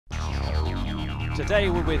Today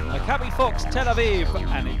we're with Maccabi Fox Tel Aviv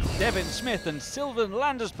and it's Devin Smith and Sylven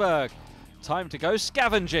Landesberg. Time to go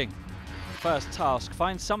scavenging. First task,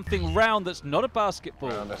 find something round that's not a basketball.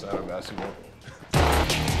 Round that's not a basketball.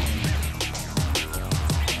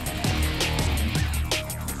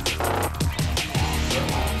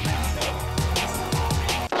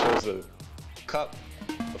 Chose a cup,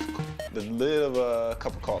 the lid of a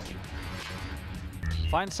cup of coffee.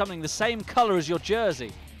 Find something the same color as your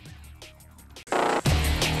jersey.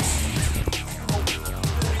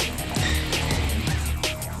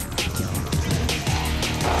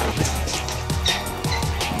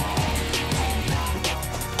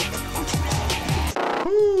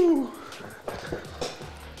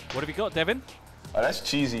 What have you got, Devin? Oh, that's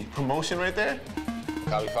cheesy. Promotion right there?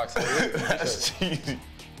 Maccabi Fox. That's cheesy.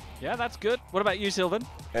 Yeah, that's good. What about you, Sylven?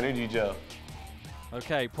 Energy gel.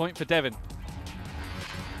 Okay, point for Devin.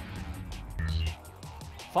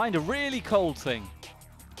 Find a really cold thing.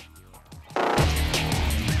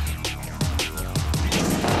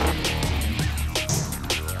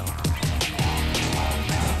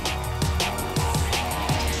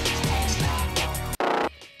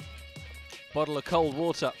 Bottle of cold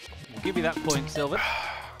water. We'll give you that point, Sylven.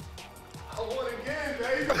 I won again,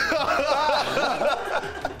 baby.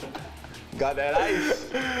 Got that ice.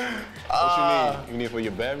 What you need? You need it for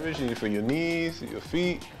your beverage, you need it for your knees, your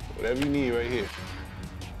feet, whatever you need right here.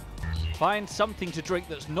 Find something to drink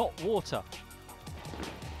that's not water.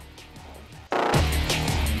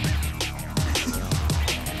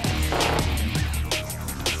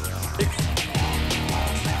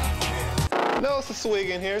 No, it's a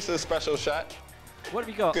swig in here. It's a special shot. What have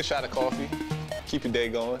you got? Good shot of coffee. Keep your day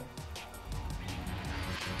going.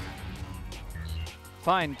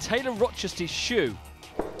 Find Taylor Rochester's shoe.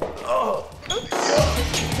 Oh.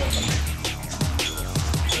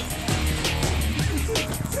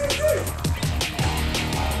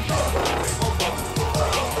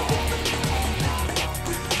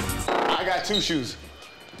 I got two shoes.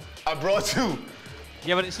 I brought two.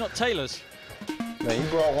 Yeah, but it's not Taylor's. Man, you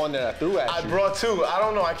brought one that I threw at you. I brought two. I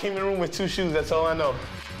don't know. I came in the room with two shoes. That's all I know.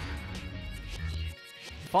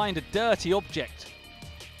 Find a dirty object.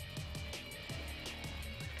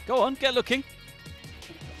 Go on, get looking.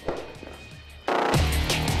 Damn,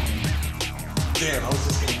 I was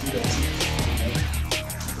just going to do that too.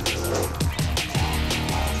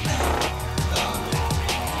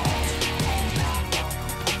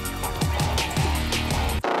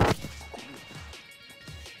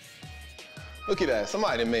 Look at that.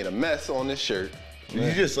 Somebody done made a mess on this shirt. Did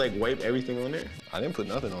you just like wipe everything on there? I didn't put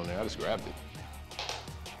nothing on there. I just grabbed it.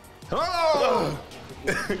 Oh!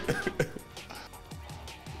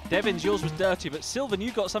 Devin's, yours was dirty, but Sylven,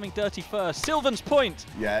 you got something dirty first. Sylven's point.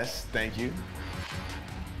 Yes, thank you.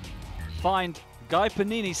 Find Guy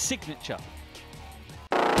Panini's signature.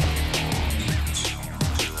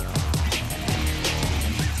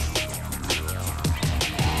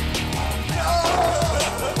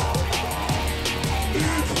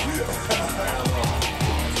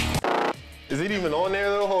 Is it even on there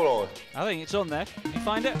though? Hold on. I think it's on there. Can you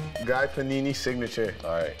find it? Guy Panini signature.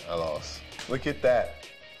 All right, I lost. Look at that.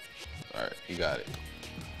 All right, you got it.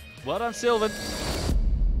 Well done, Sylven.